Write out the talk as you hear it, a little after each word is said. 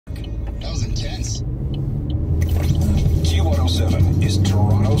That was intense. Q107 is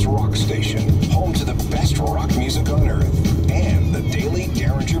Toronto's rock station, home to the best rock music on earth, and the Daily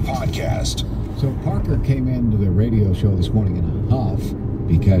Derringer podcast. So Parker came into the radio show this morning in a huff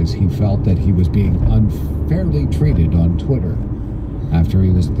because he felt that he was being unfairly treated on Twitter after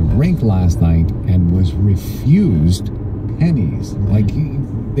he was at the rink last night and was refused pennies. Like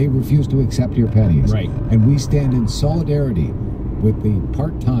they refused to accept your pennies. Right. And we stand in solidarity with the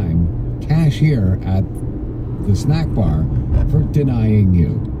part-time cashier at the snack bar for denying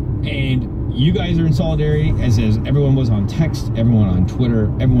you. And you guys are in solidarity, as everyone was on text, everyone on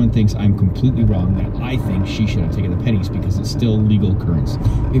Twitter. Everyone thinks I'm completely wrong, that I think she should have taken the pennies because it's still legal currency.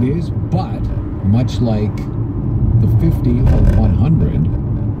 It is, but much like the 50 or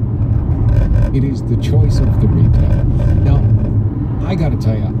 100, it is the choice of the retailer. Now, I got to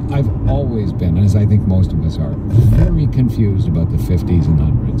tell you, I've always been, as I think most of us are, very confused about the 50s and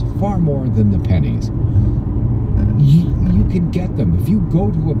 100s, far more than the pennies. You can get them. If you go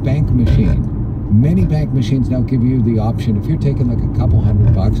to a bank machine, many bank machines now give you the option, if you're taking like a couple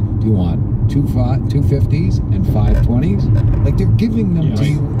 $100, do you want two 50s and 5 20s? Like they're giving them to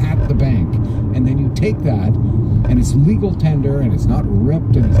you at the bank. And then you take that, and it's legal tender, and it's not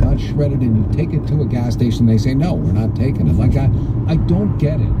ripped, and it's not shredded, and you take it to a gas station, they say, no, we're not taking it. Like, I don't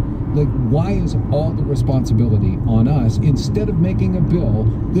get it. Like, why is all the responsibility on us instead of making a bill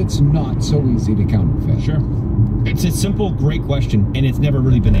that's not so easy to counterfeit? Sure. It's a simple, great question, and it's never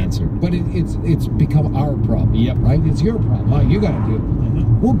really been answered. But it's become our problem. Yep. Right? It's your problem. Oh, you got to deal with it.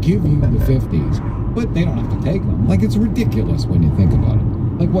 We'll give you the 50s, but they don't have to take them. Like, it's ridiculous when you think about it.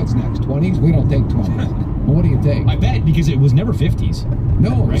 Like, what's next? 20s? We don't take 20s. Well, what do you take? I bet, because it was never 50s.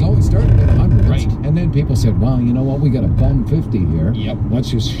 No, it's always started at 100s. Right. And then people said, well, you know what? We got a bum 50 here. Yep.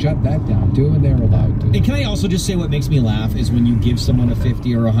 Let's just shut that down, too, and they're allowed to. And can I also just say what makes me laugh is when you give someone a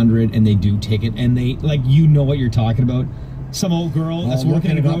 50 or 100 and they do take it, and they, like, you know what you're talking about. Some old girl that's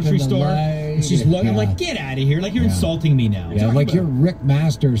working in a grocery store, and she's looking like, get out of here. Like, you're insulting me now. Yeah, like you're Rick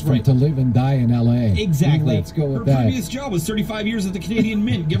Masters from To Live and Die in L.A. Exactly. Let's go with her that. Her previous job was 35 years at the Canadian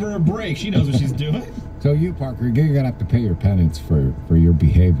Mint. Give her a break. She knows what she's doing. So you, Parker, you're going to have to pay your penance for your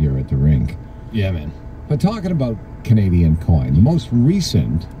behavior at the rink. Yeah, man. But talking about Canadian coin, the most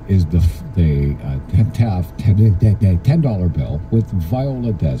recent is the $10 bill with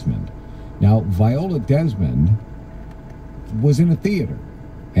Viola Desmond. Now, Viola Desmond was in a theater,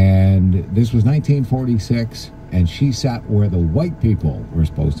 and this was 1946, and she sat where the white people were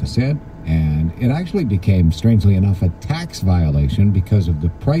supposed to sit, and it actually became, strangely enough, a tax violation because of the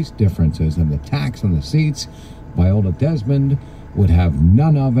price differences and the tax on the seats. Viola Desmond would have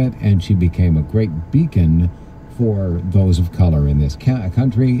none of it, and she became a great beacon for those of color in this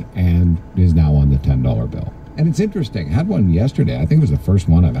country, and is now on the $10 bill. And it's interesting. I had one yesterday. I think it was the first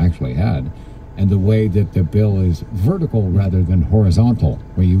one I've actually had. And the way that the bill is vertical rather than horizontal,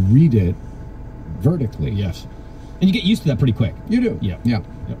 where you read it vertically. Yes. And you get used to that pretty quick. You do. Yeah. Yeah.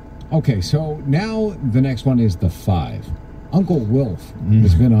 Yep. Okay, so now the next one is the 5. Uncle Wilf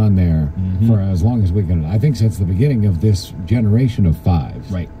has been on there for as long as we can. I think since the beginning of this generation of 5s.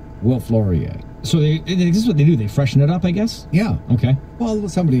 Right. Wilf Laurier. So this is what they do. They freshen it up, I guess? Yeah. Okay. Well,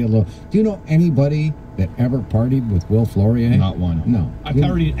 somebody a little. Do you know anybody that ever partied with Wilf Laurier? Not one. No. I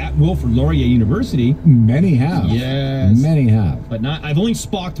partied at Wilf Laurier University. Many have. Yes. Many have. But not. I've only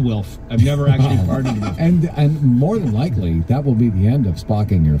spocked Wilf. I've never actually partied with him. And more than likely, that will be the end of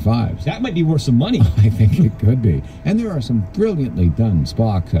spocking your 5s. That might be worth some money. I think it could be. And there are some brilliantly done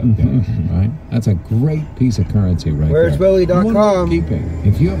Spocks out there, right? That's a great piece of currency right Where's there. Willie.com? One worth keeping.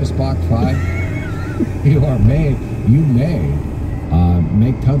 If you have a Spock 5, you may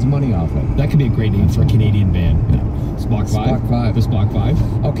make tons of money off it. That could be a great name for a Canadian band. Yeah. Spock 5. Spock 5. The Spock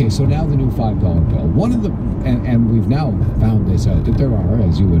 5. Okay, so now the new $5 bill. One of the, and we've now found this out, that there are,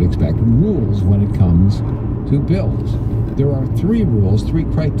 as you would expect, rules when it comes to bills. There are 3 rules, 3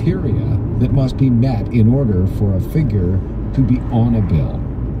 criteria that must be met in order for a figure to be on a bill.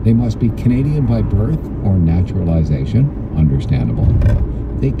 They must be Canadian by birth or naturalization, understandable.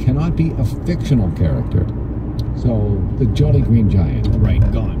 They cannot be a fictional character. So, the Jolly Green Giant. Right,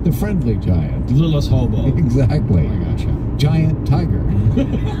 gone. The Friendly Giant. The Littlest Hobo. Exactly. I gotcha. Giant Tiger.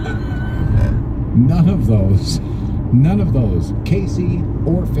 None of those. Casey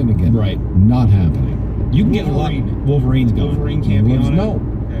or Finnegan. Right. Not happening. You can get a lot. Wolverine's gone. Wolverine can't be on it. No.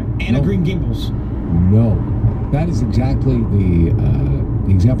 Okay. Anna No. Green Gables. No. That is exactly the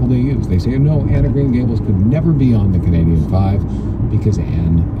example they use. They say, no, Anna Green Gables could never be on the Canadian 5 because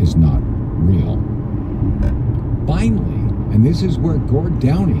Anne is not real. Finally, and this is where Gord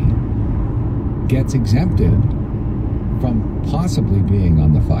Downey gets exempted from possibly being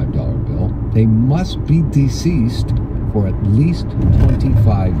on the $5 bill, they must be deceased for at least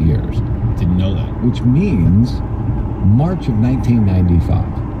 25 years. Didn't know that. Which means March of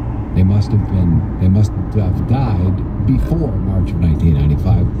 1995. They must have died before March of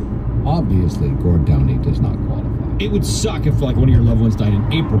 1995. Obviously, Gord Downey does not qualify. It would suck if like one of your loved ones died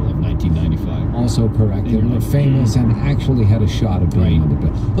in April of 1995. Also correct. They were like, famous and actually had a shot of being on the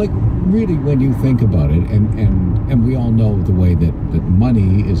bill. Like, really, when you think about it, and we all know the way that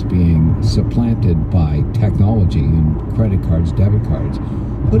money is being supplanted by technology and credit cards, debit cards,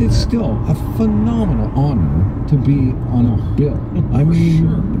 but it's still a phenomenal honor to be on a bill. I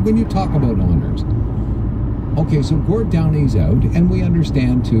mean, when you talk about honors. Okay, so Gord Downey's out, and we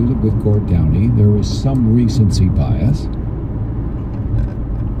understand, too, that with Gord Downey, there is some recency bias.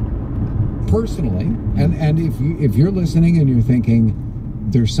 Personally, and if you're listening and you're thinking,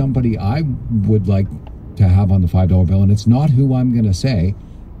 there's somebody I would like to have on the $5 bill, and it's not who I'm going to say,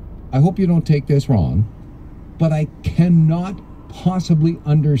 I hope you don't take this wrong, but I cannot possibly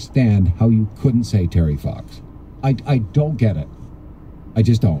understand how you couldn't say Terry Fox. I don't get it. I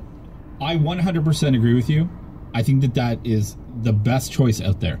just don't. I 100% agree with you. I think that is the best choice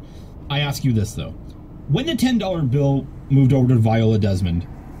out there. I ask you this, though. When the $10 bill moved over to Viola Desmond,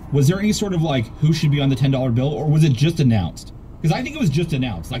 was there any sort of, like, who should be on the $10 bill, or was it just announced? Because I think it was just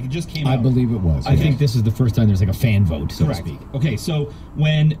announced. Like, it just came out. I believe it was. I think this is the first time there's, like, a fan vote, so Correct. to speak. Okay, so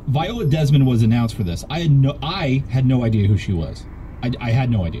when Viola Desmond was announced for this, I had no idea who she was. I had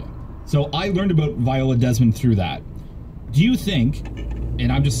no idea. So I learned about Viola Desmond through that. Do you think,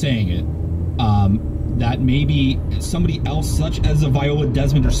 and I'm just saying it, that maybe somebody else, such as a Viola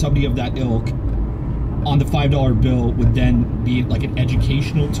Desmond or somebody of that ilk, on the $5 bill would then be like an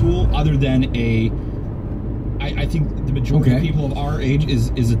educational tool, other than a? I think the majority of people of our age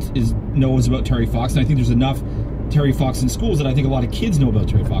knows about Terry Fox, and I think there's enough Terry Fox in schools that I think a lot of kids know about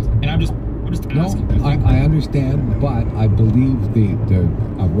Terry Fox. And I'm just asking. No, I understand, but I believe the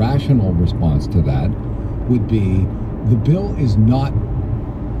rational response to that would be the bill is not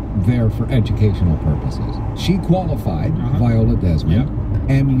there for educational purposes. She qualified, Viola Desmond,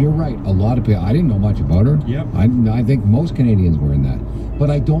 and you're right, a lot of people, I didn't know much about her. I think most Canadians were in that, but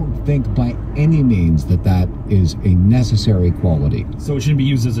I don't think by any means that is a necessary quality. So it shouldn't be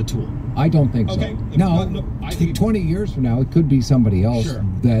used as a tool? I don't think so. Now, I think 20 years from now, it could be somebody else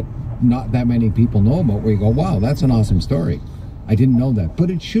that not that many people know about, where you go, wow, that's an awesome story. I didn't know that. But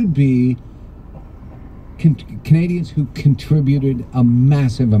it should be Canadians who contributed a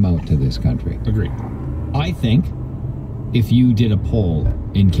massive amount to this country. Agreed. I think if you did a poll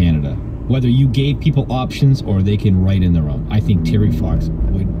in Canada, whether you gave people options or they can write in their own, I think Terry Fox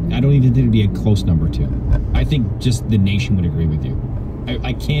would. I don't even think it'd be a close number 2. I think just the nation would agree with you.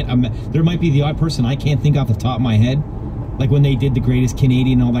 I can't. There might be the odd person I can't think off the top of my head, like when they did the Greatest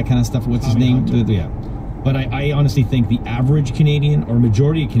Canadian, all that kind of stuff. What's his name? Yeah. But I honestly think the average Canadian, or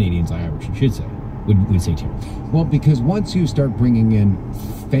majority of Canadians, I should say, would say Terry. Well, because once you start bringing in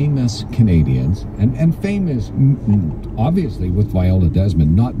famous Canadians, and fame is obviously with Viola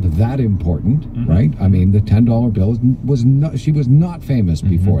Desmond not that important, right? I mean, the $10 bill was not. She was not famous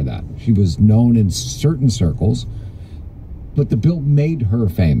before that. She was known in certain circles, but the bill made her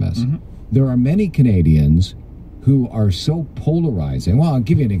famous. There are many Canadians who are so polarizing. Well, I'll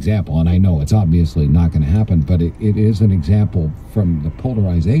give you an example, and I know it's obviously not going to happen, but it is an example from the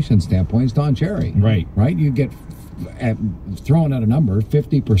polarization standpoint. It's Don Cherry. Right. You get throwing out a number,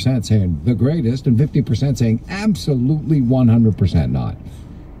 50% saying the greatest and 50% saying absolutely 100% not.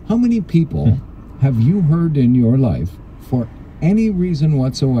 How many people have you heard in your life, for any reason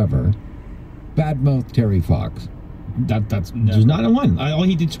whatsoever, badmouth Terry Fox? There's not a one. All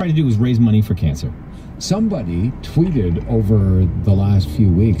he did try to do was raise money for cancer. Somebody tweeted over the last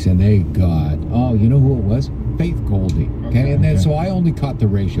few weeks, and they got, you know who it was? Faith Goldie. Okay, and then so I only caught the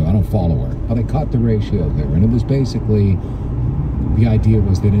ratio. I don't follow her, but I caught the ratio there, and it was basically, the idea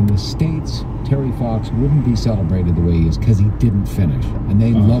was that in the States, Terry Fox wouldn't be celebrated the way he is because he didn't finish, and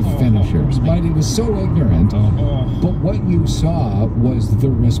they love finishers. But he was so ignorant. But what you saw was the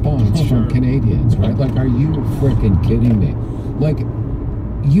response from Canadians, right? Like, are you freaking kidding me? Like,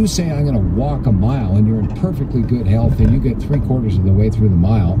 you say I'm going to walk a mile and you're in perfectly good health and you get 3/4 of the way through the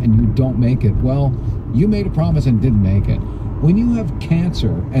mile and you don't make it. Well, you made a promise and didn't make it. When you have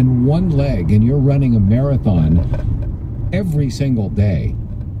cancer and one leg and you're running a marathon every single day,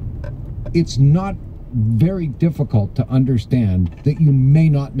 it's not very difficult to understand that you may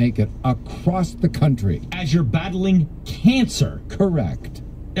not make it across the country. As you're battling cancer. Correct.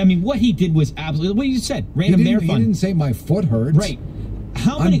 I mean, what he did was absolutely what you said. Ran a marathon. He didn't say my foot hurts. Right.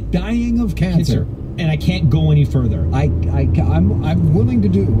 I'm dying of cancer, and I can't go any further. I'm willing to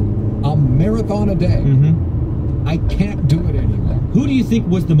do a marathon a day. I can't do it anymore. Who do you think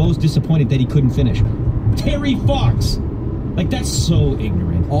was the most disappointed that he couldn't finish? Terry Fox. Like, that's so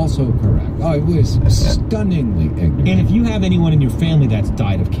ignorant. Also correct. Oh, it was stunningly ignorant. And if you have anyone in your family that's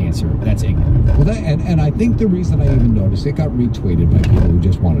died of cancer, that's ignorant. Well, and I think the reason I even noticed it got retweeted by people who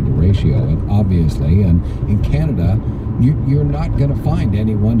just wanted a ratio, and obviously, and in Canada, you're not going to find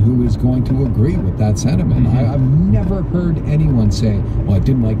anyone who is going to agree with that sentiment. I've never heard anyone say, well, I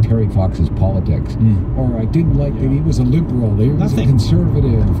didn't like Terry Fox's politics, or I didn't like that he was a liberal, he was a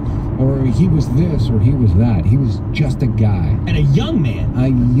conservative, or he was this, or he was that. He was just a guy. And a young man. A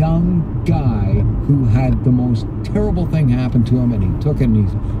young guy who had the most terrible thing happen to him, and he took it,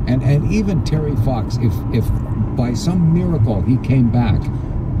 and even Terry Fox, if by some miracle he came back,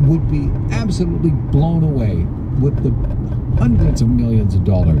 would be absolutely blown away with the hundreds of millions of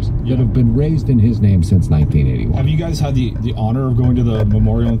dollars that have been raised in his name since 1981. Have you guys had the honor of going to the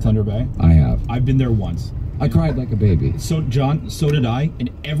memorial in Thunder Bay? I have. I've been there once. I cried like a baby. So, John, so did I, and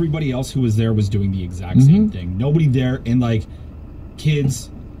everybody else who was there was doing the exact same thing. Nobody there, and like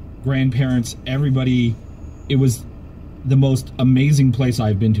kids, grandparents, everybody. It was the most amazing place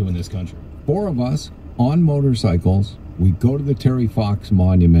I've been to in this country. 4 of us on motorcycles. We go to the Terry Fox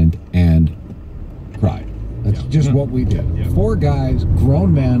Monument and cried. That's just what we did. 4 guys,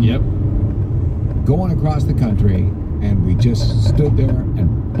 grown men, going across the country, and we just stood there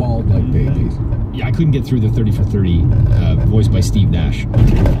and bawled like babies. Yeah, I couldn't get through the 30 for 30 voiced by Steve Nash.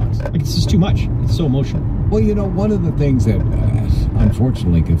 Like, it's just too much. It's so emotional. Well, you know, one of the things that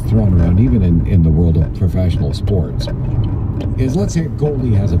unfortunately gets thrown around, even in the world of professional sports, is let's say a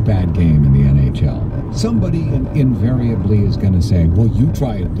goalie has a bad game in the NHL. Somebody invariably is going to say, well, you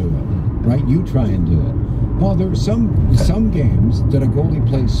try and do it, right? You try and do it. Well, there's some games that a goalie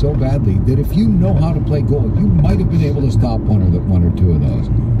plays so badly that if you know how to play goal, you might have been able to stop one or two of those.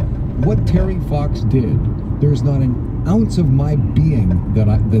 What Terry Fox did, there's not an ounce of my being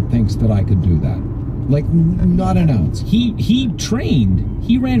that thinks that I could do that. Like, not an ounce. He trained.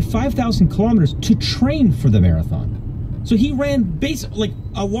 He ran 5,000 kilometers to train for the marathon. So he ran basically like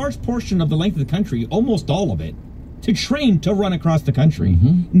a large portion of the length of the country, almost all of it, to train to run across the country.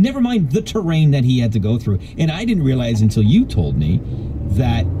 Never mind the terrain that he had to go through. And I didn't realize until you told me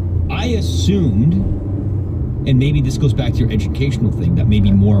that I assumed, and maybe this goes back to your educational thing, that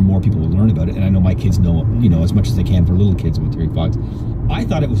maybe more and more people will learn about it. And I know my kids know, as much as they can for little kids with Terry Fox. I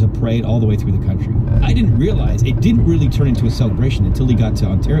thought it was a parade all the way through the country. I didn't realize it didn't really turn into a celebration until he got to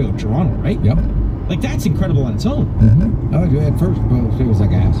Ontario, Toronto, right? Yep. Like, that's incredible on its own. Oh, at first, it was like,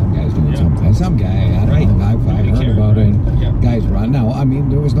 some guy's doing something. Some guy, I don't know, I've heard about it. Guys run. Now, I mean,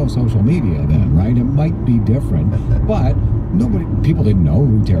 there was no social media then, right? It might be different, but people didn't know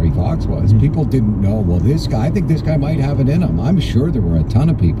who Terry Fox was. People didn't know, well, this guy, I think this guy might have it in him. I'm sure there were a ton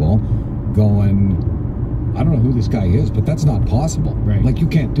of people going, I don't know who this guy is, but that's not possible. Right. Like, you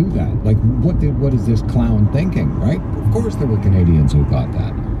can't do that. Like, what is this clown thinking, right? Of course there were Canadians who thought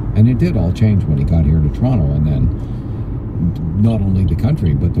that. And it did all change when he got here to Toronto, and then not only the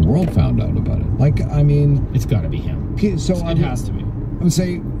country, but the world found out about it. Like, I mean... It's got to be him. So It has to be. I would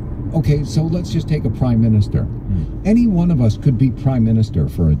say, okay, so let's just take a prime minister. Any one of us could be prime minister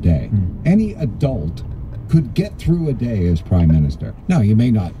for a day. Any adult could get through a day as prime minister. Now, you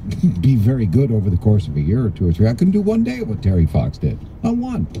may not be very good over the course of a year or 2 or 3. I couldn't do one day of what Terry Fox did. Not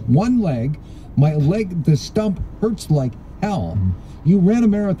one. One leg. My leg, the stump hurts like hell. You ran a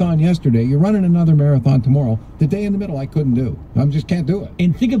marathon yesterday. You're running another marathon tomorrow. The day in the middle, I couldn't do. I just can't do it.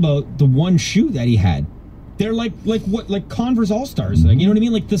 And think about the one shoe that he had. They're like Converse All-Stars. Like, you know what I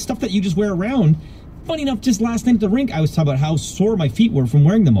mean? Like, the stuff that you just wear around. Funny enough, just last night at the rink, I was talking about how sore my feet were from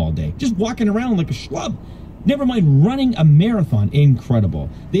wearing them all day. Just walking around like a schlub. Never mind running a marathon. Incredible.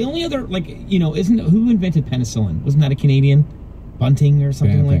 The only other, who invented penicillin? Wasn't that a Canadian? Bunting or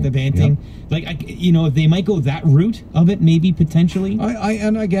something like the Banting. Yep. Like, they might go that route of it, maybe, potentially.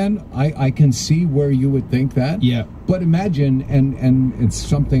 I can see where you would think that. Yeah. But imagine, and it's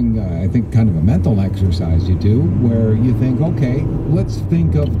something, I think, kind of a mental exercise you do, where you think, okay, let's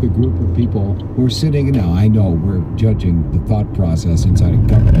think of the group of people who are sitting. Now, I know we're judging the thought process inside a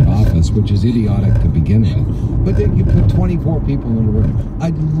government office, which is idiotic to begin with. But then you put 24 people in a room.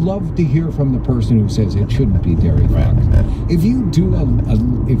 I'd love to hear from the person who says it shouldn't be Terry Fox. If you do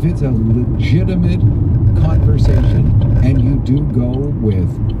if it's a legitimate conversation and you do go with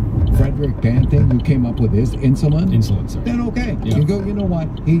Frederick Banting, who came up with this insulin, sir. Then okay. Yeah. You go, you know what?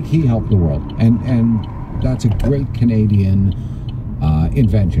 He helped the world. And that's a great Canadian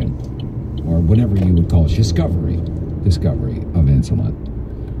invention, or whatever you would call it, discovery of insulin.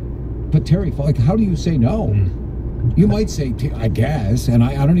 But Terry, like, how do you say no? You might say, I guess, and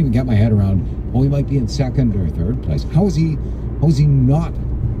I don't even get my head around, well, he might be in second or third place. How is he not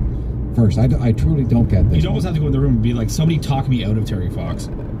first? I truly don't get this. You'd almost have to go in the room and be like, somebody talk me out of Terry Fox.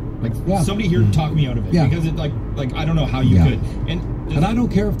 Like, somebody here talk me out of it. Yeah. Because it, like I don't know how you could. And I don't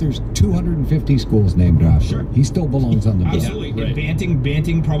care if there's 250 schools named after Sure. him. He still belongs on the bill. Absolutely. Right. And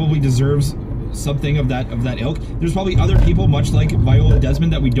Banting probably deserves something of that ilk. There's probably other people, much like Viola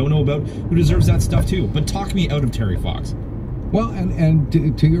Desmond, that we don't know about, who deserves that stuff too. But talk me out of Terry Fox. Well, and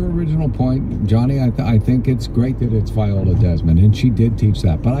to your original point, Johnny, I think it's great that it's Viola Desmond, and she did teach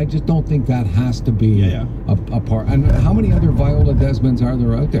that. But I just don't think that has to be a part. And how many other Viola Desmonds are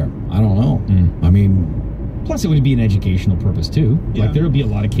there out there? I don't know. I mean, plus it would be an educational purpose too. Yeah. Like there would be a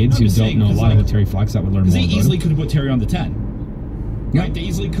lot of kids who don't know a lot about Terry Fox that would learn more Because they about easily him. could have put Terry on the 10. Yeah. Right? They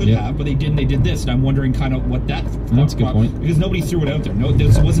easily could have, but they didn't. They did this, and I'm wondering kind of what that. That's a good point. Because nobody threw it out there. No,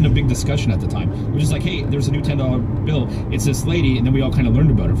 this wasn't a big discussion at the time. It was just like, hey, there's a new $10 bill. It's this lady, and then we all kind of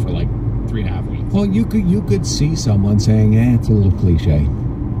learned about it for like 3.5 weeks. well, you could see someone saying, it's a little cliche.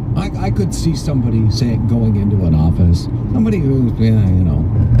 I could see somebody going into an office, somebody who's,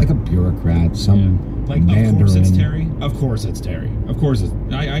 like a bureaucrat, some Like, Mandarin. of course it's Terry. Of course it's Terry. Of course it's.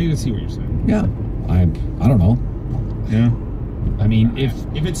 I see what you're saying. Yeah, I don't know. Yeah. I mean, if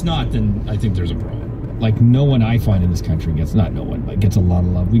it's not, then I think there's a problem. like no one I find in this country gets a lot of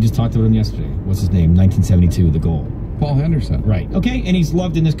love. We just talked about him yesterday. What's his name? 1972, the goal. Paul Henderson. Right. Okay, and he's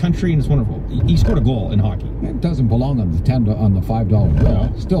loved in this country, and it's wonderful. He scored a goal in hockey. It doesn't belong on the $5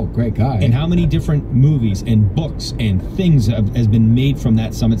 bill. Still a great guy. And how many different movies and books and things has been made from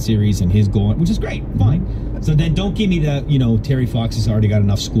that Summit series and his goal, which is great. Fine. So then don't give me the, Terry Fox has already got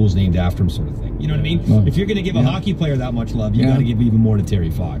enough schools named after him sort of thing. You know what I mean? Well, if you're going to give a hockey player that much love, you Yeah. got to give even more to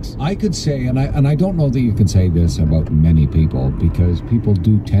Terry Fox. I could say, and I don't know that you can say this about many people, because people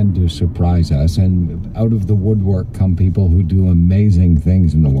do tend to surprise us, and out of the woodwork come people who do amazing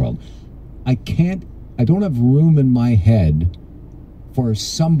things in the world. I don't have room in my head for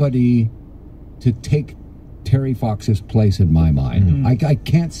somebody to take Terry Fox's place in my mind. I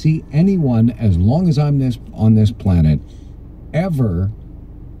can't see anyone, as long as I'm on this planet, ever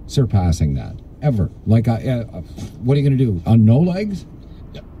surpassing that. Ever. Like, what are you going to do? On no legs?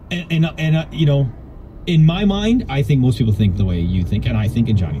 And in my mind, I think most people think the way you think, and I think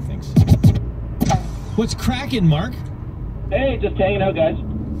and Johnny thinks. What's cracking, Mark? Hey, just hanging out, guys.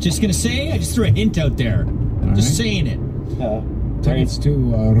 Just going to say, I just threw a hint out there. Just saying it. Tickets to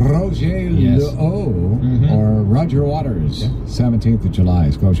Roger Yes. Leau or Roger Waters, 17th of July,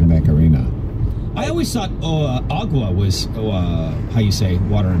 Scotiabank Arena. I always thought agua was, how you say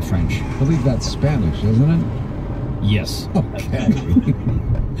water in French. I believe that's Spanish, isn't it? Yes. Okay.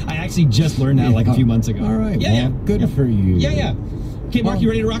 I actually just learned that like a few months ago. All right. Yeah, well, good for you. Yeah. Okay, Mark, you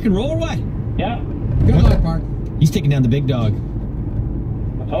ready to rock and roll or what? Yeah, Good luck, Mark. He's taking down the big dog.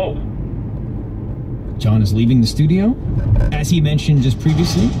 let's hope. John is leaving the studio. As he mentioned just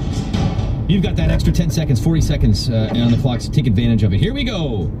previously, you've got that extra 10 seconds, 40 seconds on the clock, so take advantage of it. Here we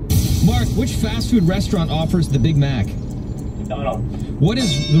go. Mark, which fast food restaurant offers the Big Mac? McDonald's. What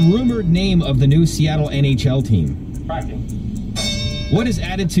is the rumored name of the new Seattle NHL team? Kraken. What is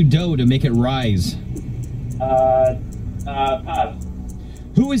added to dough to make it rise? Pass.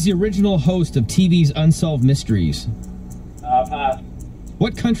 Who is the original host of TV's Unsolved Mysteries? Pass.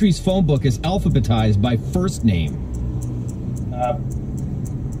 What country's phone book is alphabetized by first name?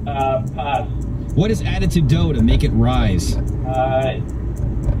 Pass. What is added to dough to make it rise?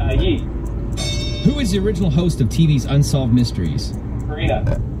 Yeast. Who is the original host of TV's Unsolved Mysteries? Karina.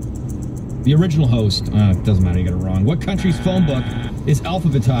 The original host, it doesn't matter, you got it wrong. What country's phone book is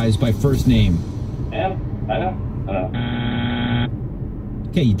alphabetized by first name? China? I don't know.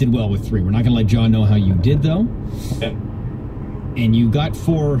 Okay, you did well with 3. We're not going to let John know how you did, though. Okay. And you got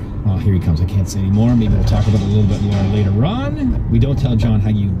 4. Oh, here he comes. I can't say anymore. Maybe we'll talk about it a little bit more later on. We don't tell John how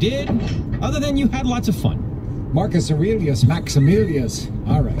you did, other than you had lots of fun. Marcus Aurelius Maximilius.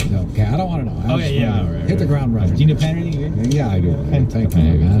 All right. Okay. I don't want to know. Yeah. Right, Hit the ground running. Do you know pen or anything? Yeah, I do. Thank you,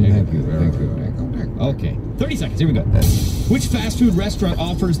 man. Thank you. Okay. 30 seconds. Here we go. Which fast food restaurant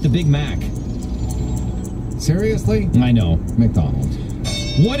offers the Big Mac? Seriously? I know. McDonald's.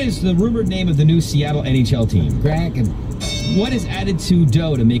 What is the rumored name of the new Seattle NHL team? Kraken. What is added to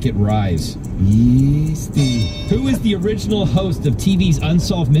dough to make it rise? Yeasty. Who is the original host of TV's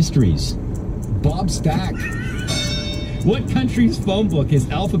Unsolved Mysteries? Bob Stack. What country's phone book is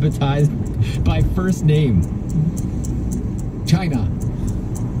alphabetized by first name? China.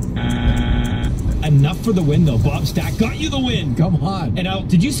 Enough for the win, though. Bob Stack got you the win. Come on. And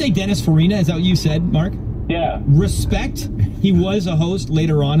did you say Dennis Farina? Is that what you said, Mark? Yeah. Respect. He was a host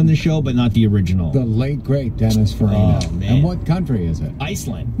later on in the show, but not the original. The late, great Dennis Farina. Oh, man. And what country is it?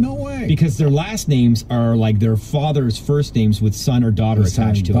 Iceland. No way. Because their last names are like their father's first names with son or daughter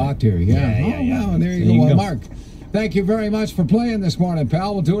attached to Doctor, it. yeah. Well, there you go. Well, Mark, thank you very much for playing this morning,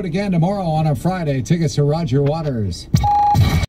 pal. We'll do it again tomorrow on a Friday. Tickets to Roger Waters.